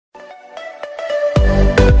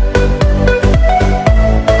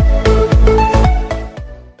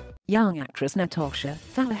Young actress Natasha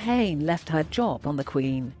Thahane left her job on The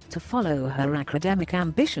Queen to follow her academic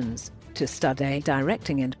ambitions, to study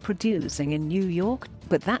directing and producing in New York,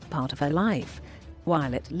 but that part of her life,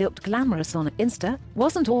 while it looked glamorous on Insta,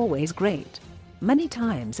 wasn't always great. Many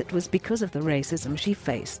times it was because of the racism she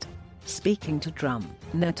faced. Speaking to Drum,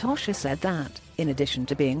 Natasha said that, in addition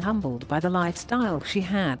to being humbled by the lifestyle she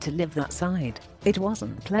had to live that side, it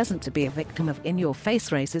wasn't pleasant to be a victim of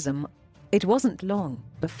in-your-face racism. It wasn't long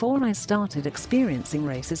before I started experiencing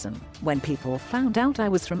racism when people found out I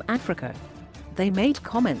was from Africa. They made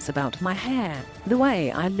comments about my hair, the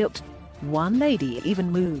way I looked. One lady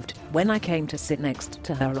even moved when I came to sit next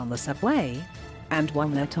to her on the subway. And while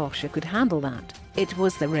Natasha could handle that, it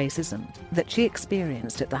was the racism that she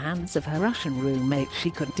experienced at the hands of her Russian roommate she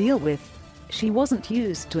couldn't deal with. She wasn't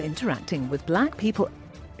used to interacting with black people.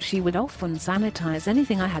 She would often sanitize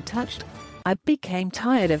anything I had touched. I became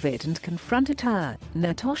tired of it and confronted her,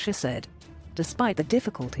 Natasha said. Despite the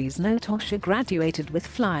difficulties, Natasha graduated with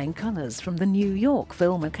flying colors from the New York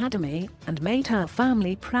Film Academy and made her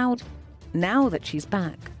family proud. Now that she's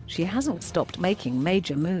back, she hasn't stopped making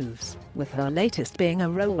major moves, with her latest being a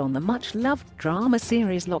role on the much-loved drama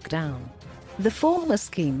series Lockdown. The former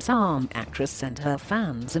Schemes Arm actress sent her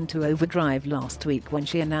fans into overdrive last week when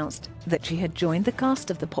she announced that she had joined the cast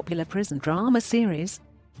of the popular prison drama series.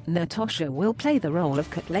 Natasha will play the role of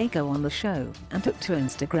Kutlago on the show and took to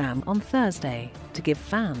Instagram on Thursday to give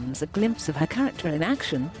fans a glimpse of her character in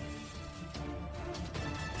action.